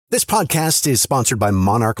This podcast is sponsored by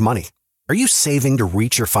Monarch Money. Are you saving to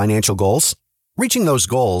reach your financial goals? Reaching those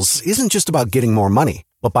goals isn't just about getting more money,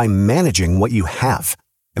 but by managing what you have.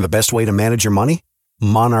 And the best way to manage your money?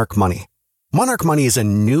 Monarch Money. Monarch Money is a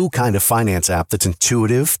new kind of finance app that's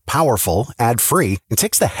intuitive, powerful, ad-free, and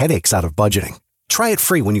takes the headaches out of budgeting. Try it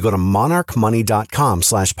free when you go to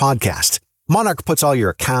monarchmoney.com/podcast. Monarch puts all your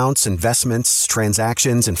accounts, investments,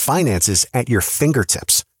 transactions, and finances at your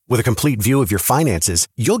fingertips. With a complete view of your finances,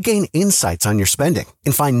 you'll gain insights on your spending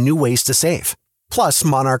and find new ways to save. Plus,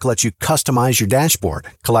 Monarch lets you customize your dashboard,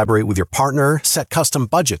 collaborate with your partner, set custom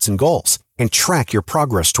budgets and goals, and track your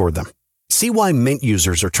progress toward them. See why Mint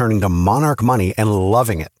users are turning to Monarch Money and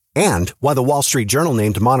loving it, and why the Wall Street Journal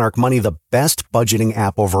named Monarch Money the best budgeting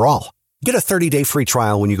app overall. Get a 30-day free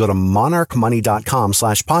trial when you go to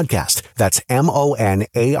monarchmoney.com/podcast. That's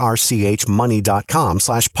MONARCH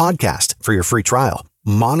money.com/podcast for your free trial.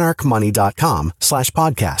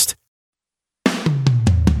 monarchmoney.com/podcast.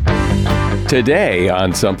 Today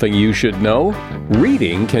on Something You Should Know,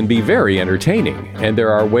 reading can be very entertaining, and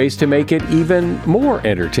there are ways to make it even more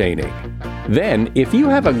entertaining. Then, if you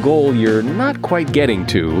have a goal you're not quite getting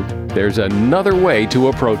to, there's another way to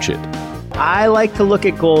approach it. I like to look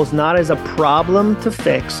at goals not as a problem to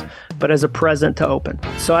fix, but as a present to open.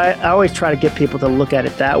 So I always try to get people to look at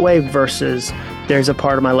it that way versus there's a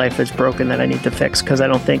part of my life that's broken that I need to fix, because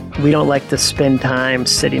we don't like to spend time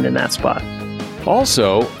sitting in that spot.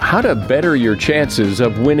 Also, how to better your chances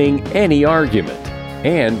of winning any argument,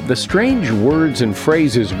 and the strange words and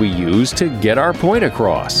phrases we use to get our point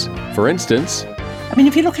across. For instance,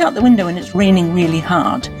 if you look out the window and it's raining really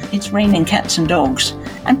hard, it's raining cats and dogs.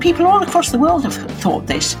 And people all across the world have thought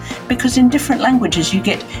this, because in different languages you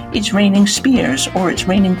get it's raining spears, or it's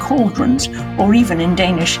raining cauldrons, or even in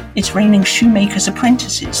Danish, it's raining shoemakers'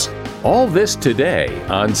 apprentices. All this today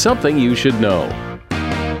on Something You Should Know.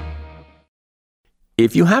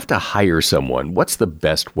 If you have to hire someone, what's the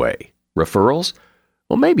best way? Referrals?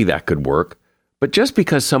 Well, maybe that could work. But just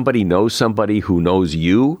because somebody knows somebody who knows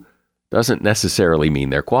you doesn't necessarily mean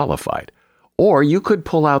they're qualified. Or you could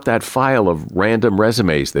pull out that file of random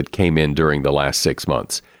resumes that came in during the last 6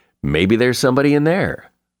 months. Maybe there's somebody in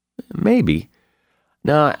there. Maybe.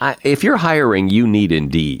 Now, if you're hiring, you need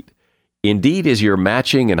Indeed. Indeed is your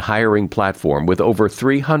matching and hiring platform with over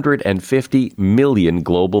 350 million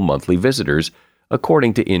global monthly visitors,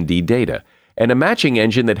 according to Indeed data, and a matching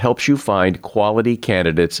engine that helps you find quality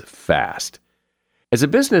candidates fast. As a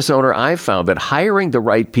business owner, I've found that hiring the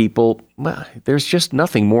right people, there's just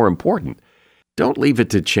nothing more important. Don't leave it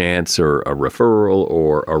to chance or a referral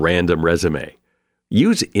or a random resume.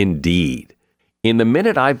 Use Indeed. In the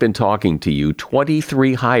minute I've been talking to you,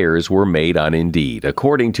 23 hires were made on Indeed,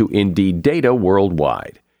 according to Indeed data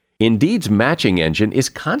worldwide. Indeed's matching engine is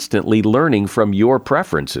constantly learning from your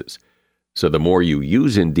preferences. So the more you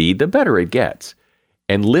use Indeed, the better it gets.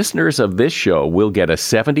 And listeners of this show will get a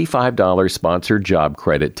 $75 sponsored job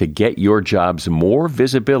credit to get your jobs more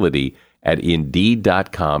visibility at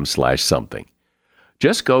Indeed.com/something.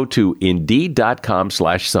 Just go to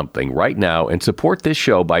Indeed.com/something right now and support this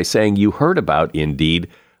show by saying you heard about Indeed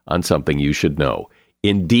on Something You Should Know.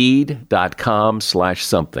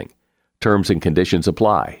 Indeed.com/something. Terms and conditions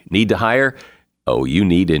apply. Need to hire? Oh, you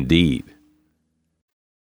need Indeed.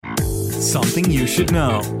 Something you should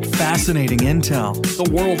know. Fascinating intel, the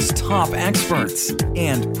world's top experts,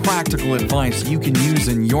 and practical advice you can use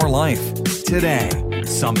in your life. Today,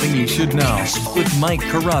 Something You Should Know with Mike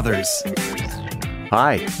Carruthers.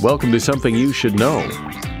 Hi, welcome to Something You Should Know.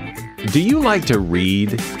 Do you like to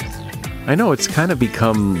read? I know it's kind of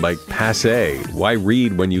become like passé. Why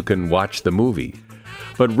read when you can watch the movie?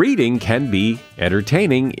 But reading can be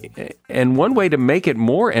entertaining, and one way to make it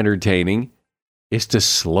more entertaining is to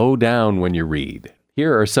slow down when you read.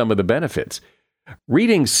 Here are some of the benefits.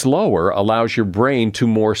 Reading slower allows your brain to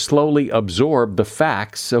more slowly absorb the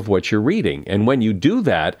facts of what you're reading. And when you do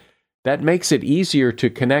that, that makes it easier to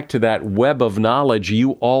connect to that web of knowledge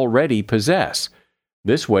you already possess.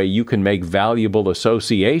 This way, you can make valuable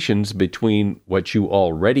associations between what you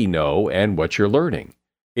already know and what you're learning.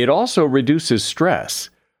 It also reduces stress.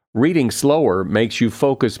 Reading slower makes you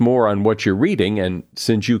focus more on what you're reading, and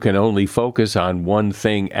since you can only focus on one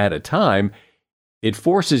thing at a time, it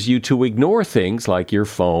forces you to ignore things like your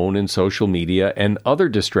phone and social media and other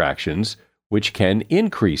distractions, which can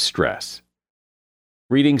increase stress.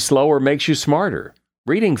 Reading slower makes you smarter.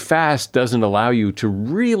 Reading fast doesn't allow you to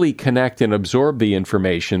really connect and absorb the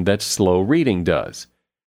information that slow reading does.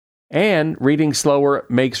 And reading slower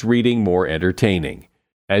makes reading more entertaining.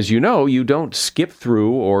 As you know, you don't skip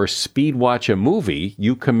through or speed watch a movie,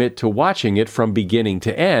 you commit to watching it from beginning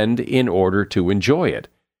to end in order to enjoy it.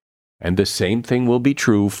 And the same thing will be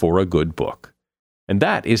true for a good book. And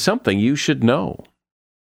that is something you should know.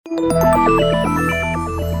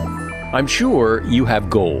 I'm sure you have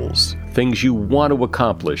goals, things you want to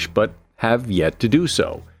accomplish, but have yet to do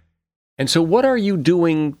so. And so what are you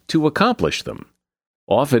doing to accomplish them?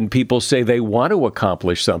 Often people say they want to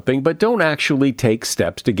accomplish something, but don't actually take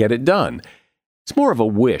steps to get it done. It's more of a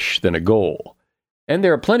wish than a goal. And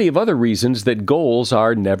there are plenty of other reasons that goals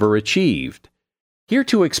are never achieved. Here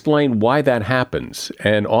to explain why that happens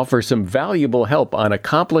and offer some valuable help on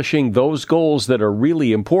accomplishing those goals that are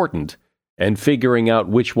really important and figuring out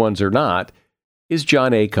which ones are not is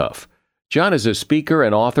Jon Acuff. Jon is a speaker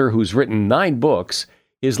and author who's written 9 books.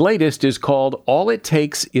 His latest is called All It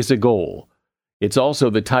Takes Is a Goal. It's also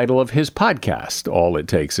the title of his podcast, All It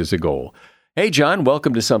Takes Is a Goal. Hey, Jon,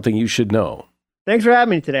 welcome to Something You Should Know. Thanks for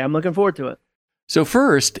having me today. I'm looking forward to it. So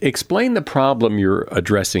first, explain the problem you're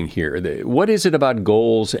addressing here. What is it about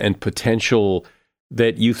goals and potential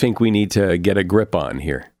that you think we need to get a grip on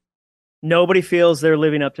here? Nobody feels they're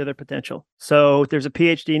living up to their potential. So there's a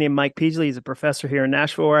PhD named Mike Peasley. He's a professor here in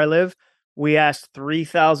Nashville where I live. We asked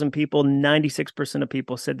 3,000 people, 96% of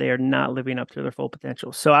people said they are not living up to their full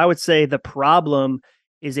potential. So I would say the problem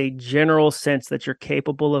is a general sense that you're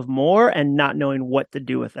capable of more and not knowing what to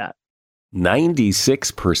do with that.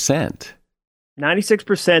 96%.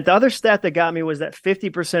 96%. The other stat that got me was that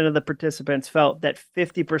 50% of the participants felt that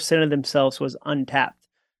 50% of themselves was untapped.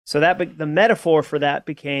 So that the metaphor for that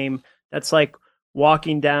became, that's like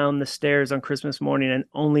walking down the stairs on Christmas morning and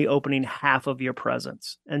only opening half of your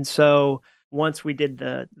presents. And so once we did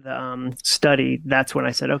the study, that's when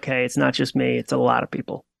I said, okay, it's not just me, it's a lot of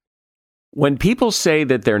people. When people say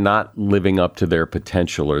that they're not living up to their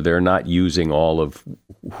potential or they're not using all of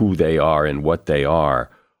who they are and what they are,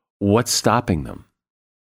 what's stopping them?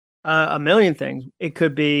 A million things. It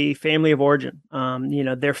could be family of origin.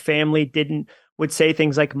 Their family would say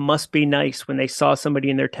things like must be nice when they saw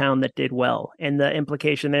somebody in their town that did well. And the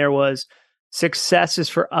implication there was success is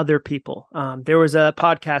for other people. There was a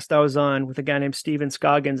podcast I was on with a guy named Steven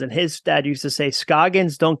Scoggins, and his dad used to say,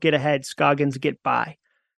 Scoggins don't get ahead, Scoggins get by.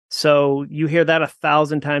 So you hear that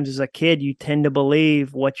 1,000 times as a kid, you tend to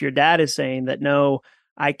believe what your dad is saying, that no,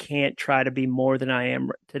 I can't try to be more than I am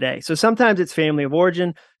today. So sometimes it's family of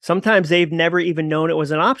origin. Sometimes they've never even known it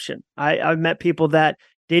was an option. I've met people that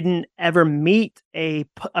didn't ever meet a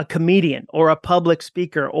comedian or a public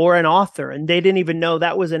speaker or an author, and they didn't even know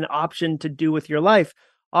that was an option to do with your life.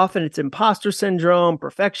 Often it's imposter syndrome,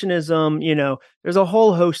 perfectionism, there's a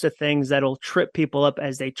whole host of things that'll trip people up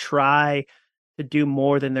as they try to do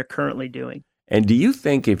more than they're currently doing. And do you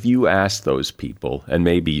think if you ask those people, and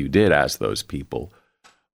maybe you did ask those people,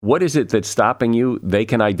 what is it that's stopping you? They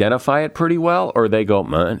can identify it pretty well, or they go,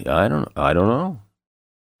 man, I don't know.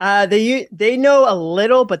 They know a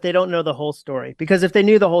little, but they don't know the whole story, because if they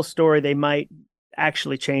knew the whole story, they might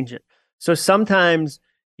actually change it. So sometimes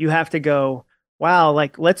you have to go, wow,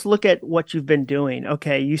 let's look at what you've been doing.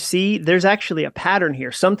 Okay, you see, there's actually a pattern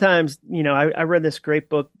here. Sometimes, I read this great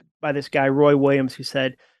book by this guy, Roy Williams, who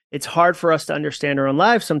said, it's hard for us to understand our own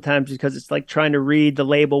lives sometimes because it's like trying to read the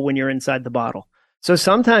label when you're inside the bottle. So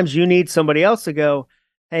sometimes you need somebody else to go,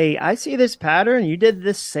 hey, I see this pattern. You did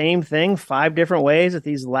this same thing 5 different ways at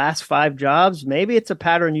these last 5 jobs. Maybe it's a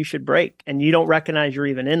pattern you should break, and you don't recognize you're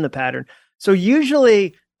even in the pattern. So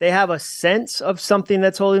usually they have a sense of something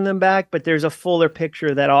that's holding them back, but there's a fuller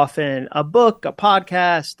picture that often a book, a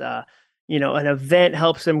podcast, an event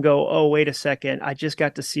helps them go, oh, wait a second. I just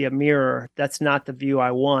got to see a mirror. That's not the view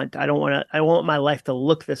I want. I want my life to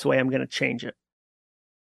look this way. I'm going to change it.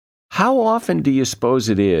 How often do you suppose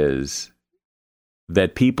it is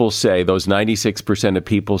that people say, those 96% of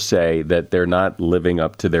people say that they're not living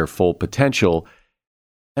up to their full potential?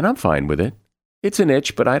 And I'm fine with it. It's an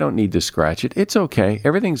itch, but I don't need to scratch it. It's okay.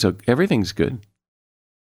 Everything's good.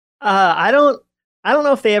 I don't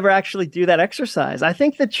know if they ever actually do that exercise. I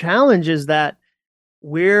think the challenge is that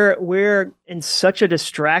we're in such a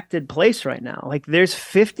distracted place right now. Like there's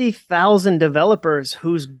 50,000 developers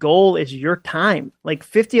whose goal is your time. Like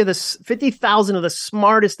 50,000 of the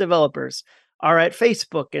smartest developers are at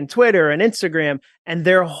Facebook and Twitter and Instagram, and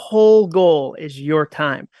their whole goal is your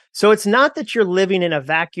time. So it's not that you're living in a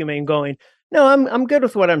vacuum and going, no, I'm good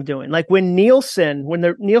with what I'm doing. Like when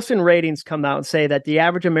the Nielsen ratings come out and say that the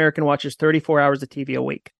average American watches 34 hours of TV a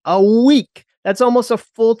week. A week. That's almost a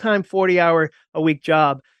full-time 40-hour-a-week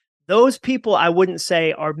job. Those people, I wouldn't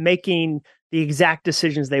say, are making the exact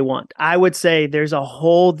decisions they want. I would say there's a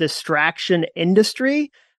whole distraction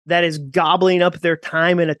industry that is gobbling up their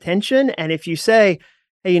time and attention. And if you say,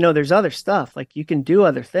 hey, there's other stuff. Like you can do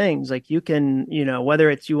other things. Like you can, whether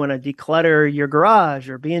it's you want to declutter your garage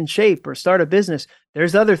or be in shape or start a business,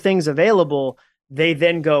 there's other things available. They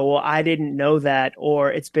then go, well, I didn't know that,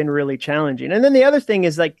 or it's been really challenging. And then the other thing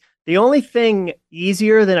is like, the only thing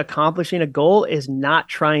easier than accomplishing a goal is not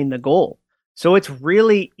trying the goal. So it's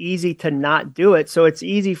really easy to not do it. So it's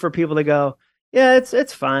easy for people to go, yeah,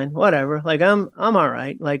 it's fine, whatever. Like I'm all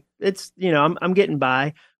right. Like it's, I'm getting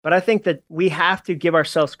by. But I think that we have to give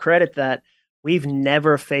ourselves credit that we've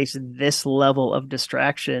never faced this level of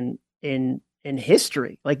distraction in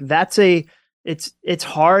history. Like it's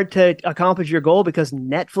hard to accomplish your goal because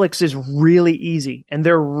Netflix is really easy and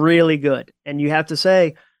they're really good. And you have to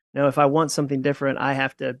say, no, if I want something different, I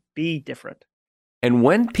have to be different. And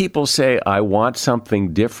when people say, I want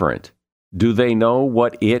something different, do they know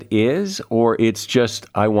what it is? Or it's just,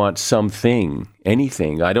 I want something,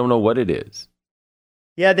 anything. I don't know what it is.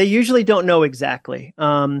 Yeah, they usually don't know exactly.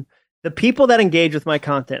 The people that engage with my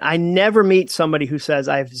content, I never meet somebody who says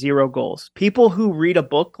I have zero goals. People who read a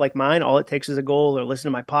book like mine, all it takes is a goal, or listen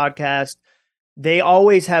to my podcast, they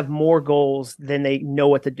always have more goals than they know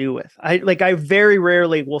what to do with. I very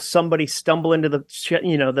rarely will somebody stumble into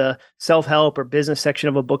the self-help or business section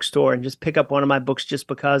of a bookstore and just pick up one of my books just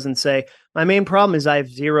because and say, my main problem is I have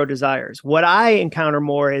zero desires. What I encounter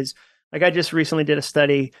more is, like I just recently did a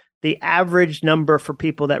study, the average number for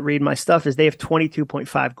people that read my stuff is they have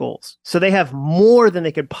 22.5 goals. So they have more than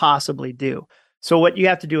they could possibly do. So what you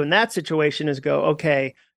have to do in that situation is go,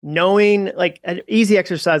 okay, knowing, like an easy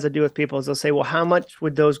exercise I do with people is they'll say, well, how much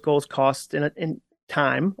would those goals cost in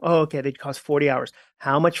time? Oh, okay, they'd cost 40 hours.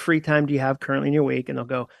 How much free time do you have currently in your week? And they'll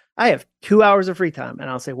go, I have 2 hours of free time. And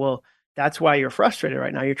I'll say, well, that's why you're frustrated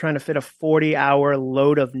right now. You're trying to fit a 40-hour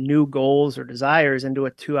load of new goals or desires into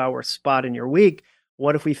a 2-hour spot in your week.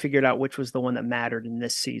 What if we figured out which was the one that mattered in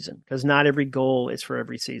this season? Because not every goal is for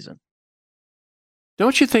every season.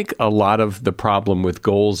 Don't you think a lot of the problem with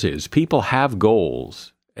goals is people have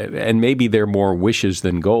goals, and maybe they're more wishes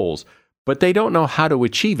than goals, but they don't know how to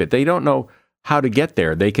achieve it. They don't know how to get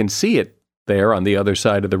there. They can see it there on the other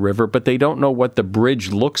side of the river, but they don't know what the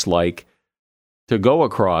bridge looks like to go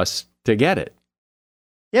across to get it.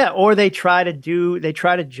 Yeah, or they try to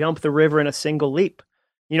jump the river in a single leap.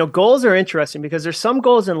 Goals are interesting because there's some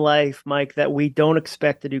goals in life, Mike, that we don't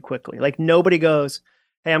expect to do quickly. Like nobody goes,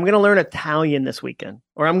 hey, I'm going to learn Italian this weekend,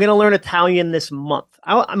 or I'm going to learn Italian this month.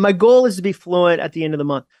 My goal is to be fluent at the end of the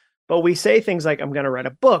month. But we say things like, I'm going to write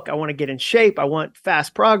a book. I want to get in shape. I want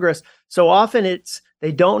fast progress. So often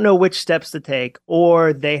they don't know which steps to take,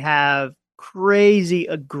 or they have crazy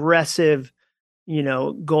aggressive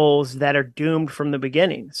goals that are doomed from the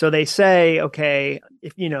beginning. So they say, okay,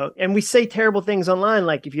 and we say terrible things online,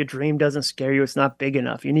 like if your dream doesn't scare you, it's not big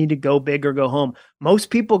enough. You need to go big or go home. Most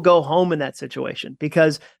people go home in that situation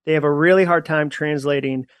because they have a really hard time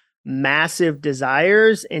translating massive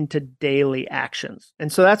desires into daily actions.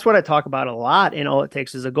 And so that's what I talk about a lot in All It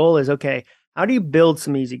Takes Is a Goal is, okay, how do you build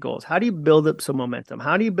some easy goals? How do you build up some momentum?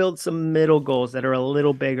 How do you build some middle goals that are a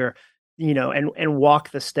little bigger? And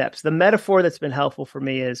walk the steps. The metaphor that's been helpful for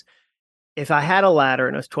me is if I had a ladder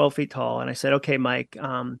and it was 12 feet tall and I said, okay, Mike,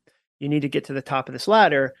 you need to get to the top of this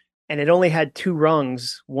ladder, and it only had 2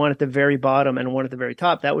 rungs, one at the very bottom and one at the very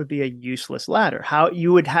top, that would be a useless ladder. How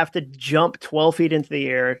you would have to jump 12 feet into the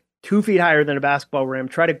air, 2 feet higher than a basketball rim,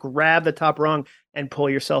 try to grab the top rung and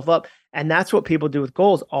pull yourself up. And that's what people do with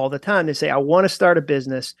goals all the time. They say, I want to start a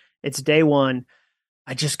business. It's day one.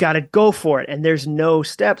 I just got to go for it. And there's no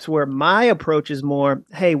steps, where my approach is more,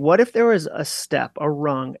 hey, what if there was a step, a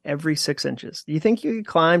rung every 6 inches? Do you think you could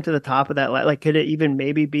climb to the top of that? Like, could it even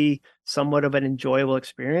maybe be somewhat of an enjoyable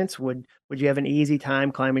experience? Would you have an easy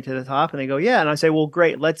time climbing to the top? And they go, yeah. And I say, well,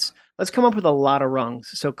 great. Let's come up with a lot of rungs.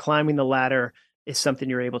 So climbing the ladder is something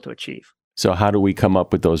you're able to achieve. So how do we come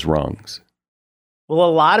up with those rungs? Well,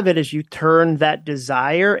 a lot of it is you turn that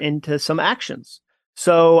desire into some actions.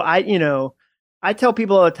 So I tell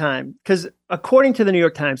people all the time, because according to the New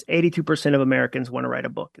York Times, 82% of Americans want to write a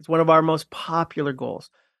book. It's one of our most popular goals.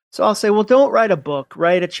 So I'll say, well, don't write a book,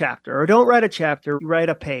 write a chapter, or don't write a chapter, write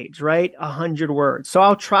a page, write 100 words. So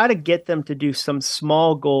I'll try to get them to do some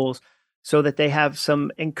small goals so that they have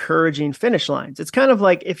some encouraging finish lines. It's kind of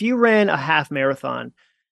like if you ran a half marathon,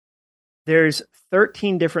 there's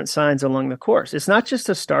 13 different signs along the course. It's not just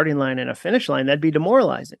a starting line and a finish line. That'd be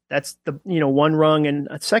demoralizing. That's the, one rung and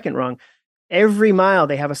a second rung. Every mile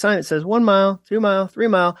they have a sign that says 1 mile, 2 mile, 3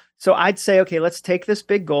 mile. So I'd say, okay, let's take this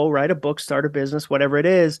big goal, write a book, start a business, whatever it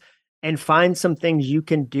is, and find some things you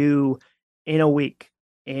can do in a week,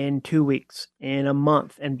 in 2 weeks, in a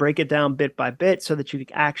month, and break it down bit by bit so that you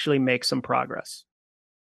can actually make some progress.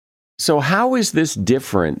 So how is this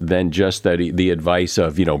different than just the advice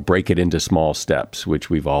of, break it into small steps, which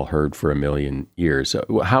we've all heard for a million years?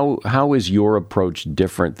 How is your approach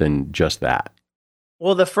different than just that?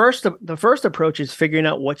 Well, the first approach is figuring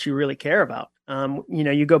out what you really care about.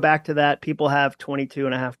 You go back to that, people have 22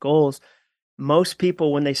 and a half goals. Most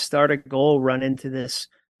people, when they start a goal, run into this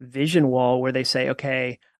vision wall where they say,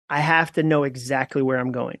 okay, I have to know exactly where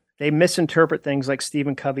I'm going. They misinterpret things like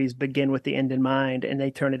Stephen Covey's begin with the end in mind, and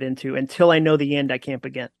they turn it into until I know the end, I can't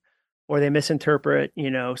begin. Or they misinterpret,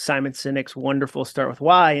 Simon Sinek's wonderful start with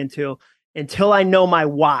why until I know my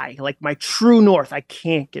why, like my true north, I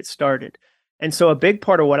can't get started. And so a big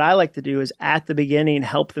part of what I like to do is at the beginning,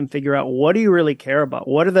 help them figure out, what do you really care about?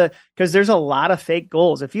 Because there's a lot of fake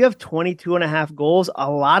goals. If you have 22 and a half goals,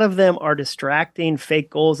 a lot of them are distracting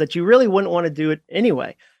fake goals that you really wouldn't want to do it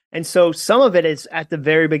anyway. And so some of it is at the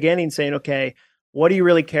very beginning saying, okay, what do you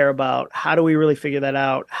really care about? How do we really figure that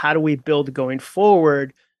out? How do we build going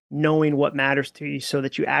forward, knowing what matters to you so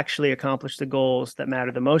that you actually accomplish the goals that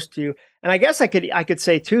matter the most to you? And I guess I could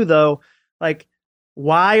say too, though, like,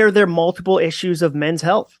 why are there multiple issues of men's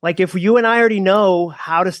health? Like, if you and I already know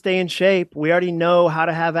how to stay in shape, we already know how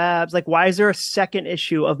to have abs, like, why is there a second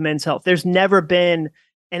issue of men's health? There's never been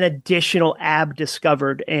an additional ab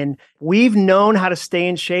discovered. And we've known how to stay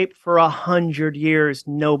in shape for 100 years.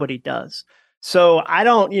 Nobody does. So I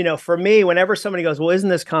don't, for me, whenever somebody goes, well, isn't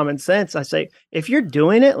this common sense? I say, if you're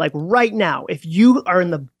doing it like right now, if you are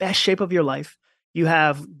in the best shape of your life, you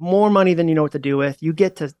have more money than you know what to do with, you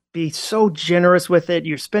get to be so generous with it,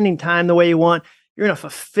 you're spending time the way you want, you're in a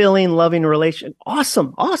fulfilling, loving relation.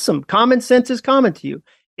 Awesome. Common sense is common to you.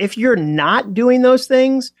 If you're not doing those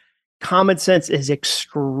things, common sense is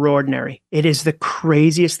extraordinary. It is the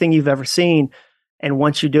craziest thing you've ever seen. And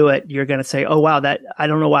once you do it, you're going to say, oh, wow, I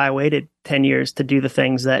don't know why I waited 10 years to do the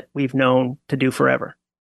things that we've known to do forever.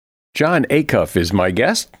 Jon Acuff is my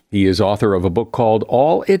guest. He is author of a book called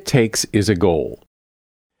All It Takes Is a Goal.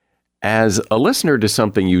 As a listener to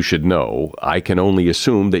Something You Should Know, I can only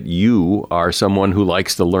assume that you are someone who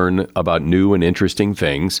likes to learn about new and interesting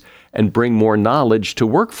things and bring more knowledge to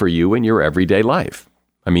work for you in your everyday life.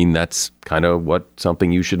 I mean, that's kind of what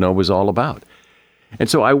Something You Should Know is all about. And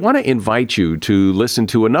so I want to invite you to listen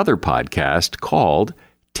to another podcast called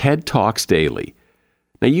TED Talks Daily.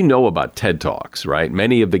 Now, you know about TED Talks, right?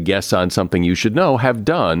 Many of the guests on Something You Should Know have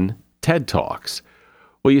done TED Talks.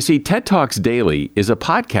 Well, you see, TED Talks Daily is a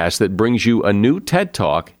podcast that brings you a new TED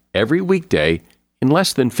Talk every weekday in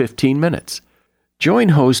less than 15 minutes. Join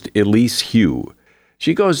host Elise Hu.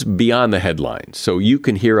 She goes beyond the headlines, so you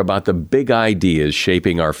can hear about the big ideas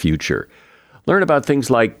shaping our future. Learn about things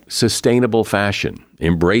like sustainable fashion,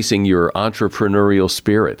 embracing your entrepreneurial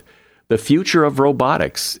spirit, the future of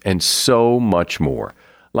robotics, and so much more.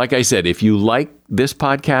 Like I said, if you like this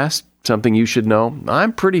podcast, Something You Should Know,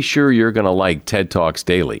 I'm pretty sure you're going to like TED Talks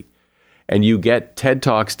Daily. And you get TED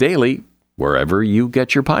Talks Daily wherever you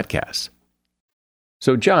get your podcasts.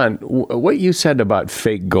 So, Jon, what you said about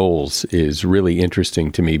fake goals is really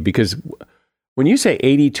interesting to me, because when you say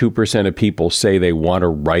 82% of people say they want to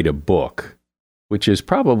write a book, which is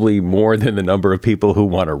probably more than the number of people who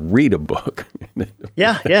want to read a book.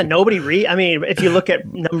 Yeah. Nobody read. I mean, if you look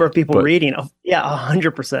at number of people reading,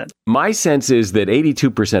 100%. My sense is that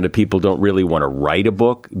 82% of people don't really want to write a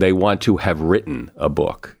book. They want to have written a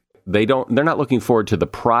book. They're not looking forward to the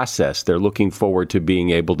process. They're looking forward to being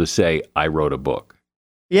able to say, I wrote a book.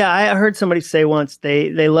 Yeah, I heard somebody say once they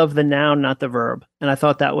love the noun, not the verb. And I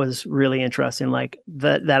thought that was really interesting, like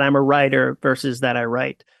that I'm a writer versus that I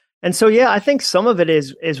write. And so, yeah, I think some of it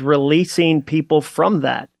is releasing people from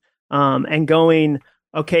that and going,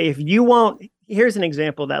 okay, if you won't, here's an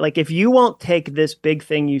example of that. Like, if you won't take this big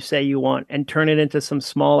thing you say you want and turn it into some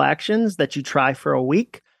small actions that you try for a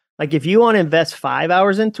week, like if you want to invest 5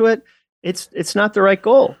 hours into it, it's not the right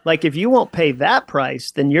goal. Like, if you won't pay that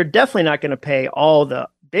price, then you're definitely not going to pay all the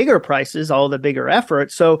bigger prices, all the bigger effort.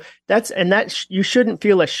 So you shouldn't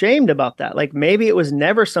feel ashamed about that. Like, maybe it was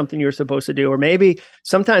never something you were supposed to do, or maybe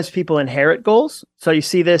sometimes people inherit goals. So you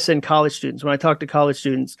see this in college students. When I talk to college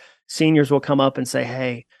students, seniors will come up and say,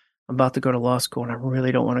 hey, I'm about to go to law school and I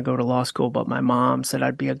really don't want to go to law school, but my mom said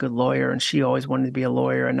I'd be a good lawyer and she always wanted to be a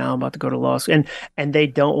lawyer, and now I'm about to go to law school, and they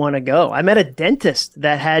don't want to go. I met a dentist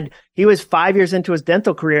that he was 5 years into his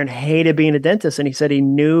dental career and hated being a dentist, and he said he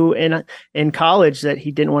knew in college that he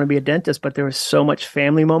didn't want to be a dentist, but there was so much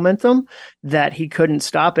family momentum that he couldn't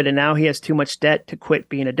stop it, and now he has too much debt to quit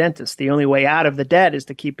being a dentist. The only way out of the debt is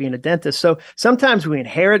to keep being a dentist. So sometimes we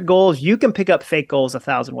inherit goals. You can pick up fake goals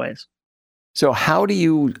 1,000 ways. So how do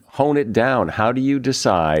you hone it down? How do you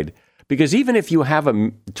decide? Because even if you have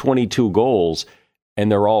 22 goals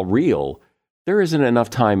and they're all real, there isn't enough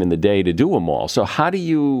time in the day to do them all. So how do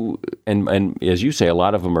you, and as you say, a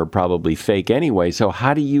lot of them are probably fake anyway. So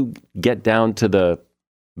how do you get down to the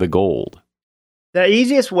gold? The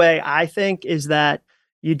easiest way, I think, is that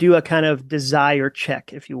you do a kind of desire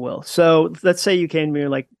check, if you will. So let's say you came to me and you're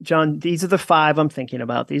like, John, these are the 5 I'm thinking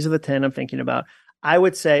about. These are the 10 I'm thinking about. I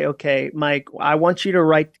would say, okay, Mike, I want you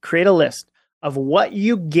to create a list of what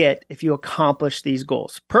you get if you accomplish these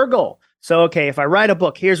goals per goal. So, okay, if I write a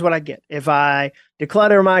book, here's what I get. If I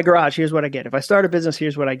declutter my garage, here's what I get. If I start a business,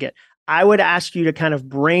 here's what I get. I would ask you to kind of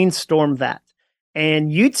brainstorm that.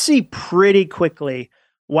 And you'd see pretty quickly,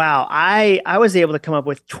 wow, I was able to come up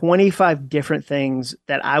with 25 different things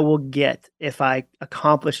that I will get if I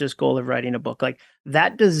accomplish this goal of writing a book. Like,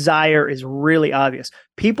 that desire is really obvious.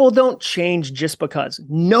 People don't change just because.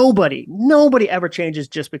 Nobody ever changes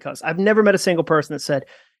just because. I've never met a single person that said,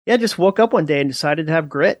 yeah, I just woke up one day and decided to have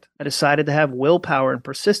grit. I decided to have willpower and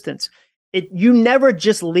persistence. You never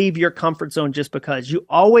just leave your comfort zone just because. You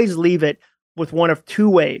always leave it with one of 2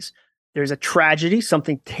 ways. There's a tragedy,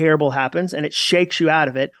 something terrible happens, and it shakes you out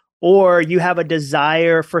of it, or you have a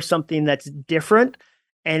desire for something that's different,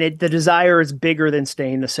 and the desire is bigger than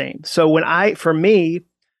staying the same. So for me,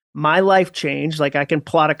 my life changed. Like, I can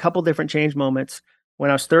plot a couple different change moments. When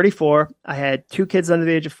I was 34, I had 2 kids under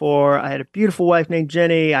the age of 4. I had a beautiful wife named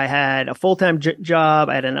Jenny. I had a full-time job.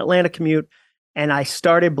 I had an Atlanta commute, and I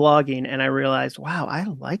started blogging, and I realized, wow, I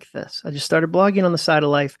like this. I just started blogging on the side of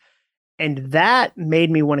life. And that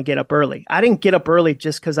made me want to get up early. I didn't get up early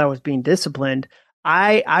just because I was being disciplined.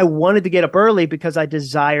 I wanted to get up early because I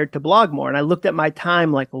desired to blog more. And I looked at my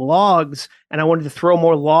time like logs, and I wanted to throw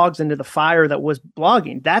more logs into the fire that was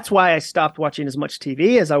blogging. That's why I stopped watching as much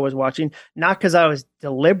TV as I was watching, not because I was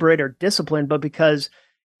deliberate or disciplined, but because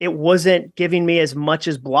it wasn't giving me as much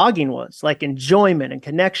as blogging was, like enjoyment and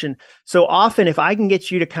connection. So often, if I can get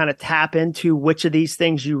you to kind of tap into which of these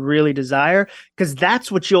things you really desire, because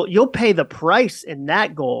that's what you'll pay the price in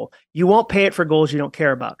that goal. You won't pay it for goals you don't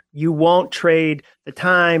care about. You won't trade the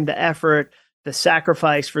time, the effort, the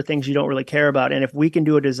sacrifice for things you don't really care about. And if we can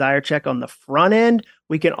do a desire check on the front end,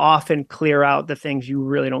 we can often clear out the things you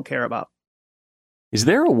really don't care about. Is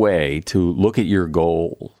there a way to look at your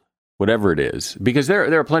goal, whatever it is? Because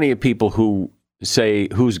there are plenty of people who say,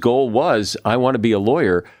 whose goal was, I want to be a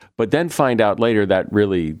lawyer, but then find out later that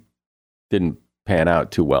really didn't pan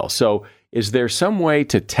out too well. So is there some way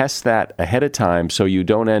to test that ahead of time so you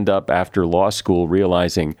don't end up after law school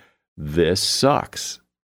realizing this sucks?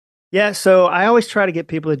 Yeah, so I always try to get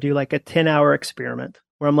people to do like a 10-hour experiment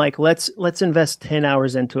where I'm like, let's invest 10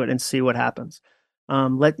 hours into it and see what happens.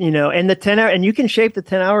 And the 10 hour, and you can shape the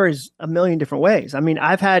 10 hours a million different ways. I mean,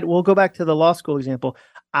 we'll go back to the law school example.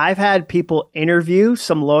 I've had people interview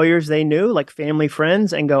some lawyers they knew, like family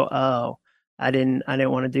friends, and go, oh, I didn't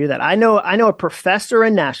want to do that. I know a professor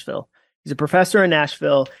in Nashville. He's a professor in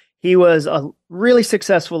Nashville. He was a really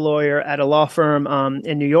successful lawyer at a law firm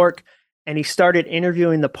in New York. And he started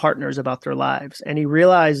interviewing the partners about their lives. And he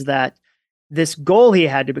realized that this goal he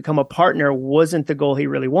had to become a partner wasn't the goal he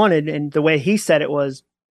really wanted. And the way he said it was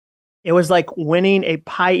like winning a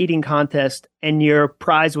pie eating contest and your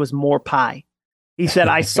prize was more pie. He said,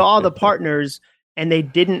 I saw the partners and they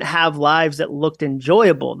didn't have lives that looked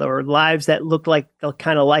enjoyable. There were lives that looked like the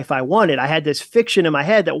kind of life I wanted. I had this fiction in my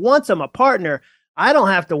head that once I'm a partner, I don't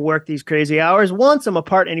have to work these crazy hours. Once I'm a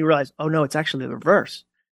partner, and he realized, oh no, it's actually the reverse.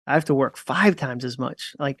 I have to work 5 times as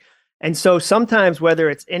much. And so sometimes, whether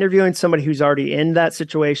it's interviewing somebody who's already in that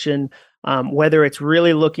situation, whether it's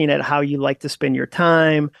really looking at how you like to spend your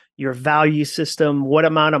time, your value system, what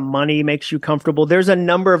amount of money makes you comfortable, there's a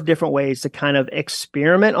number of different ways to kind of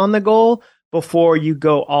experiment on the goal before you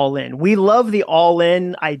go all in. We love the all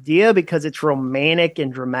in idea because it's romantic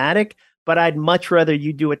and dramatic, but I'd much rather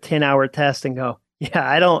you do a 10-hour test and go, yeah,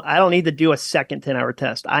 I don't need to do a second 10-hour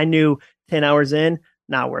test. I knew 10 hours in,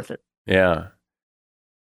 not worth it. Yeah.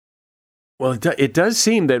 Well, it does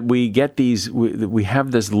seem that we get we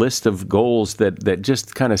have this list of goals that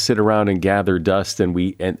just kind of sit around and gather dust, and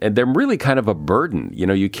they're really kind of a burden. You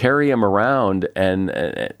know, you carry them around,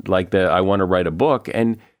 and like I want to write a book,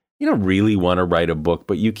 and you don't really want to write a book,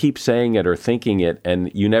 but you keep saying it or thinking it,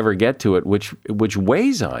 and you never get to it, which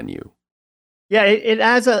weighs on you. Yeah, it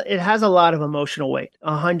has a lot of emotional weight,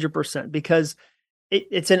 100%, because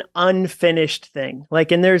it's an unfinished thing.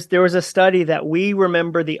 And there was a study that we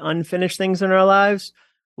remember the unfinished things in our lives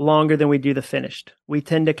longer than we do the finished. We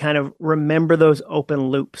tend to kind of remember those open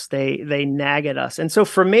loops. They nag at us. And so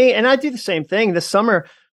for me, and I do the same thing this summer,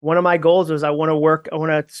 one of my goals was I want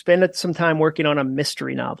to spend some time working on a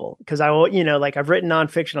mystery novel because I've written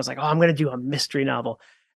nonfiction. I was like, oh, I'm going to do a mystery novel.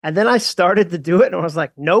 And then I started to do it and I was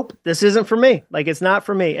like, nope, this isn't for me. Like, it's not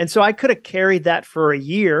for me. And so I could have carried that for a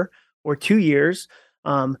year or 2 years.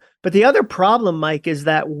 But the other problem, Mike, is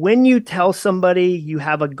that when you tell somebody you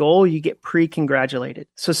have a goal, you get pre-congratulated.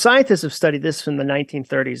 So scientists have studied this from the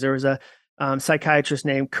 1930s. There was a psychiatrist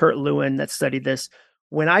named Kurt Lewin that studied this.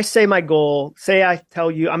 When I say my goal, say I tell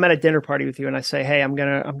you I'm at a dinner party with you and I say, hey, I'm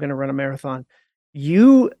gonna run a marathon.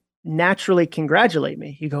 You naturally congratulate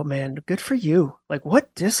me. You go, man, good for you. Like,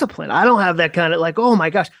 what discipline? I don't have that kind of like, oh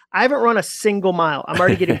my gosh, I haven't run a single mile. I'm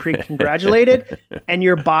already getting pre-congratulated. And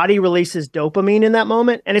your body releases dopamine in that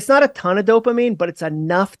moment. And it's not a ton of dopamine, but it's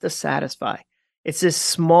enough to satisfy. It's this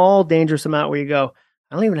small, dangerous amount where you go,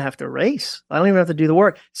 I don't even have to race. I don't even have to do the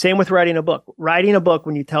work. Same with writing a book. Writing a book,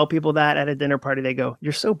 when you tell people that at a dinner party, they go,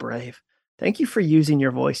 you're so brave. Thank you for using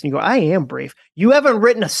your voice. And you go, I am brave. You haven't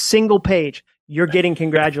written a single page. You're getting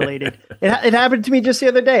congratulated. It happened to me just the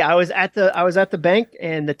other day. I was at the bank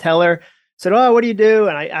and the teller said, oh, what do you do?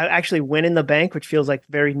 And I actually went in the bank, which feels like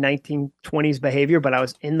very 1920s behavior, but I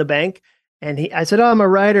was in the bank and I said, oh, I'm a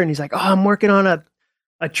writer. And he's like, oh, I'm working on a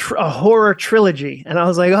horror trilogy. And I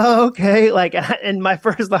was like, oh, okay. Like, and my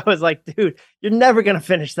first thought was like, dude, you're never going to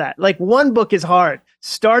finish that. Like, one book is hard.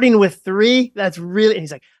 Starting with 3, that's really, and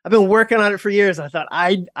he's like, I've been working on it for years. I thought,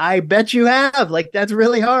 I bet you have. Like, that's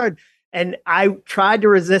really hard. And I tried to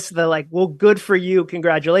resist the like, well, good for you.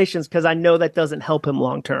 Congratulations. Because I know that doesn't help him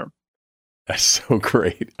long term. That's so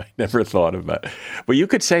great. I never thought of that. But you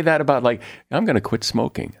could say that about like, I'm going to quit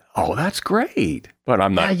smoking. Oh, that's great. But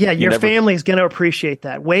I'm not. Yeah, your family's going to appreciate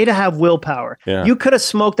that. Way to have willpower. Yeah. You could have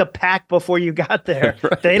smoked a pack before you got there.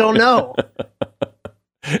 Right. They don't know.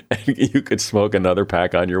 You could smoke another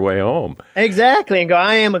pack on your way home. Exactly. And go,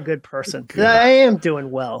 I am a good person. God. I am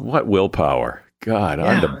doing well. What willpower. God, yeah,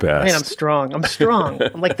 I'm the best. Man, I'm strong.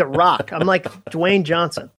 I'm like The Rock. I'm like Dwayne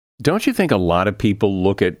Johnson. Don't you think a lot of people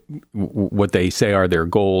look at what they say are their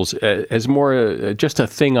goals as more just a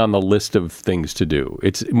thing on the list of things to do?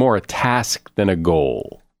 It's more a task than a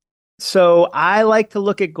goal. So I like to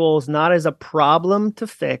look at goals not as a problem to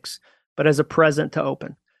fix, but as a present to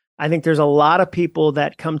open. I think there's a lot of people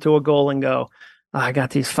that come to a goal and go, oh, I got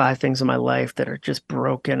these 5 things in my life that are just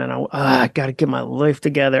broken and I got to get my life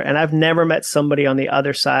together. And I've never met somebody on the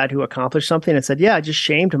other side who accomplished something and said, yeah, I just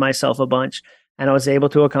shamed myself a bunch and I was able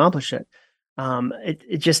to accomplish it.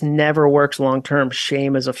 It just never works long-term.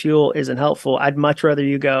 Shame as a fuel isn't helpful. I'd much rather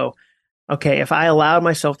you go, okay, if I allowed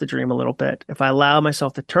myself to dream a little bit, if I allow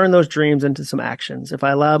myself to turn those dreams into some actions, if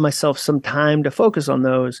I allow myself some time to focus on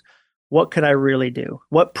those, what could I really do?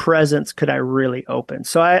 What presents could I really open?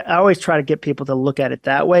 So I always try to get people to look at it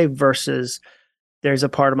that way versus there's a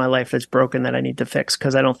part of my life that's broken that I need to fix,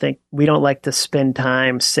 because we don't like to spend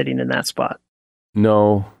time sitting in that spot.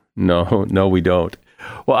 No, we don't.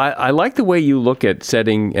 Well, I like the way you look at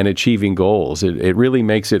setting and achieving goals. It really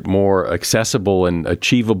makes it more accessible and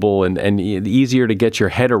achievable and easier to get your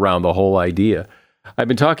head around the whole idea. I've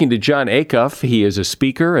been talking to Jon Acuff. He is a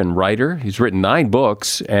speaker and writer. He's written 9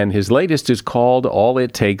 books, and his latest is called All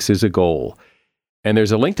It Takes Is a Goal. And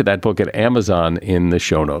there's a link to that book at Amazon in the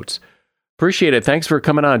show notes. Appreciate it. Thanks for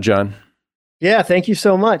coming on, Jon. Yeah, thank you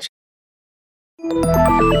so much.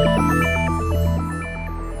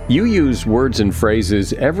 You use words and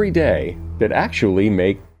phrases every day that actually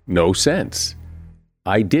make no sense.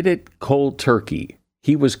 I did it cold turkey.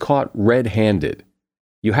 He was caught red-handed.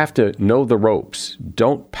 You have to know the ropes.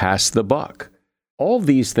 Don't pass the buck. All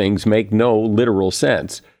these things make no literal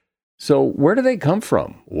sense. So where do they come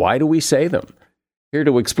from? Why do we say them? Here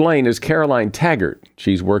to explain is Caroline Taggart.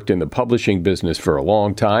 She's worked in the publishing business for a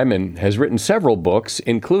long time and has written several books,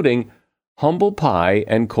 including Humble Pie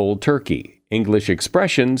and Cold Turkey, English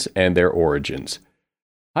Expressions and Their Origins.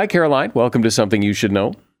 Hi, Caroline. Welcome to Something You Should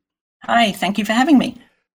Know. Hi, thank you for having me.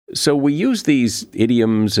 So we use these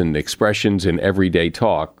idioms and expressions in everyday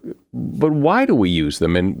talk, but why do we use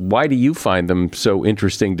them, and why do you find them so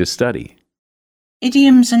interesting to study?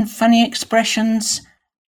 Idioms and funny expressions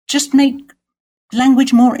just make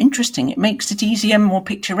language more interesting. It makes it easier, more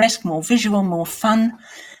picturesque, more visual, more fun.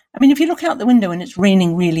 I mean, if you look out the window and it's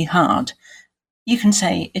raining really hard, you can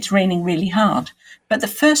say it's raining really hard. But the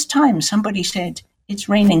first time somebody said it's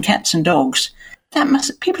raining cats and dogs,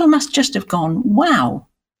 people must just have gone, wow.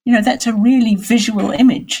 You know, that's a really visual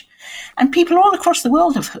image. And people all across the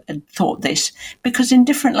world have thought this, because in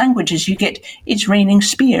different languages you get it's raining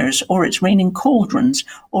spears, or it's raining cauldrons,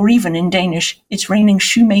 or even in Danish, it's raining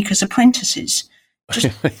shoemakers' apprentices. Just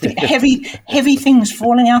heavy things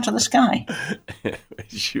falling out of the sky.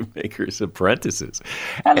 Shoemakers' apprentices.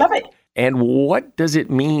 I love it. And what does it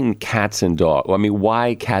mean, cats and dogs? I mean,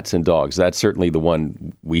 why cats and dogs? That's certainly the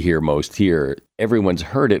one we hear most here. Everyone's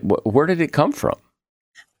heard it. Where did it come from?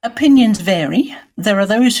 Opinions vary. There are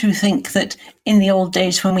those who think that in the old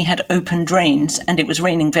days when we had open drains and it was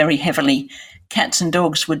raining very heavily, cats and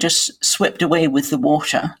dogs were just swept away with the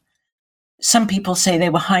water. Some people say they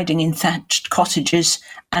were hiding in thatched cottages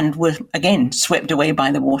and were, again, swept away by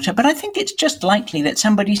the water. But I think it's just likely that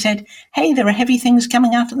somebody said, hey, there are heavy things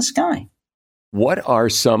coming out of the sky. What are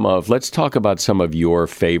let's talk about some of your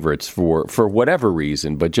favorites for whatever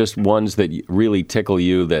reason, but just ones that really tickle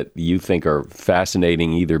you that you think are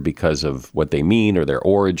fascinating either because of what they mean or their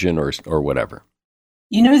origin or whatever.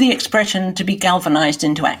 You know the expression to be galvanized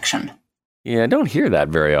into action? Yeah, I don't hear that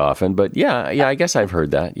very often, but yeah, I guess I've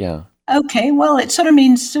heard that, yeah. Okay, well, it sort of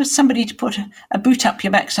means somebody to put a boot up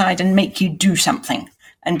your backside and make you do something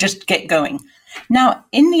and just get going. Now,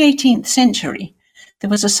 in the 18th century, there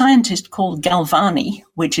was a scientist called Galvani,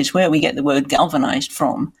 which is where we get the word galvanized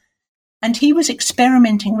from, and he was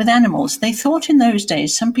experimenting with animals. They thought in those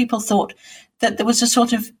days, some people thought that there was a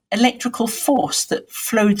sort of electrical force that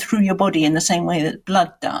flowed through your body in the same way that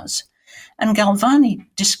blood does. And Galvani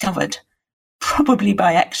discovered, probably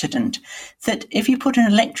by accident, that if you put an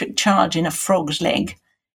electric charge in a frog's leg,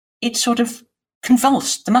 it sort of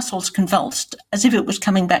convulsed, the muscles convulsed, as if it was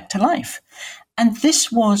coming back to life. And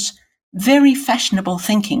this was very fashionable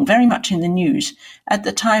thinking, very much in the news, at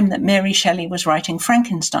the time that Mary Shelley was writing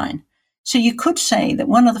Frankenstein. So you could say that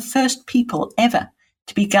one of the first people ever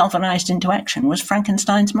to be galvanized into action was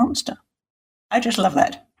Frankenstein's monster. I just love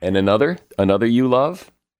that. And another you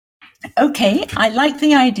love? Okay, I like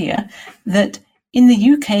the idea that in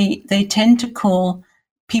the UK, they tend to call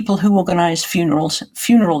people who organize funerals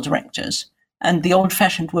funeral directors, and the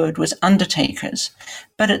old-fashioned word was undertakers.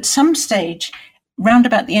 But at some stage, round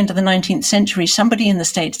about the end of the 19th century, somebody in the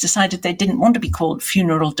States decided they didn't want to be called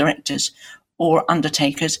funeral directors or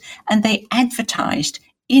undertakers, and they advertised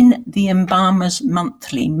in the Embalmers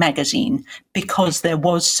Monthly magazine, because there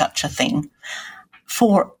was such a thing,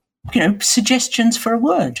 for, suggestions for a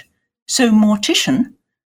word. So mortician,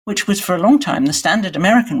 which was for a long time the standard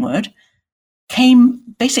American word, came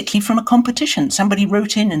basically from a competition. Somebody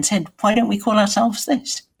wrote in and said, why don't we call ourselves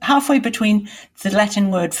this? Halfway between the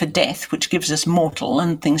Latin word for death, which gives us mortal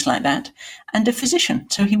and things like that, and a physician.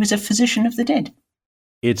 So he was a physician of the dead.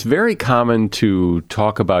 It's very common to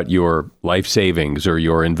talk about your life savings or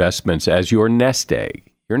your investments as your nest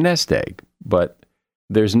egg, but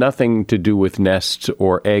there's nothing to do with nests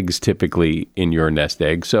or eggs typically in your nest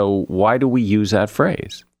egg. So why do we use that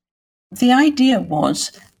phrase? The idea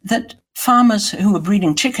was that farmers who were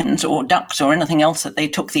breeding chickens or ducks or anything else that they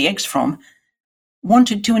took the eggs from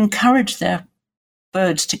wanted to encourage their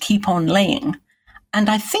birds to keep on laying. And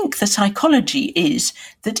I think the psychology is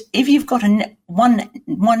that if you've got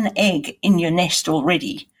one egg in your nest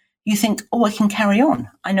already, you think, oh, I can carry on.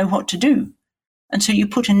 I know what to do. And so you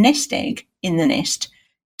put a nest egg in the nest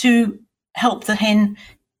to help the hen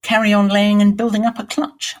carry on laying and building up a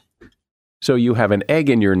clutch. So you have an egg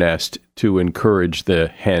in your nest to encourage the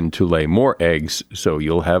hen to lay more eggs, so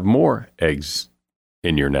you'll have more eggs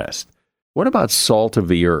in your nest. What about salt of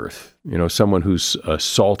the earth? Someone who's a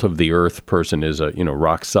salt of the earth person is a,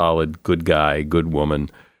 rock solid, good guy, good woman.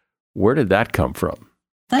 Where did that come from?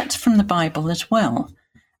 That's from the Bible as well.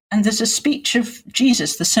 And there's a speech of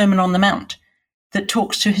Jesus, the Sermon on the Mount, that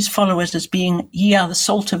talks to his followers as being, ye are the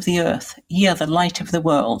salt of the earth, ye are the light of the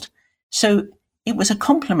world. So it was a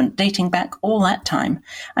compliment dating back all that time.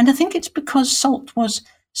 And I think it's because salt was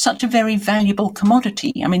such a very valuable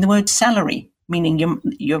commodity. I mean, the word salary, meaning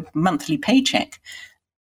your monthly paycheck,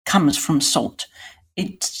 comes from salt.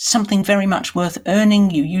 It's something very much worth earning.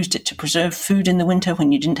 You used it to preserve food in the winter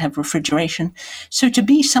when you didn't have refrigeration. So to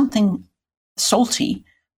be something salty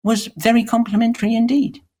was very complimentary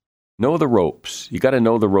indeed. Know the ropes. You got to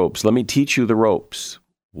know the ropes. Let me teach you the ropes.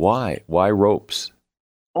 Why? Why ropes?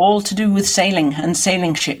 All to do with sailing and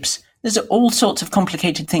sailing ships. There's all sorts of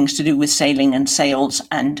complicated things to do with sailing and sails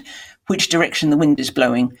and which direction the wind is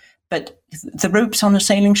blowing. But the ropes on a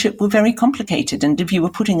sailing ship were very complicated. And if you were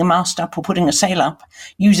putting a mast up or putting a sail up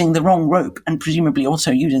using the wrong rope and presumably also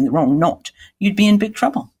using the wrong knot, you'd be in big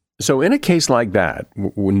trouble. So in a case like that,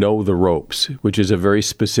 know the ropes, which is a very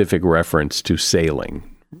specific reference to sailing,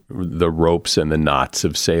 the ropes and the knots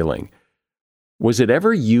of sailing. Was it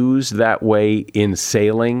ever used that way in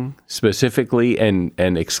sailing specifically and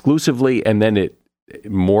exclusively, and then it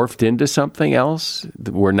morphed into something else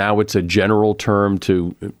where now it's a general term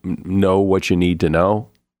to know what you need to know?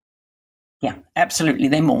 Yeah, absolutely.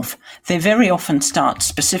 They morph. They very often start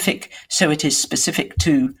specific, so it is specific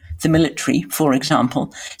to the military, for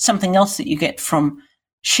example. Something else that you get from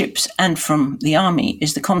ships and from the army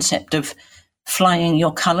is the concept of flying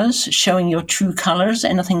your colours, showing your true colours,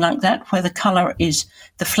 anything like that, where the colour is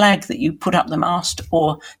the flag that you put up the mast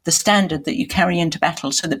or the standard that you carry into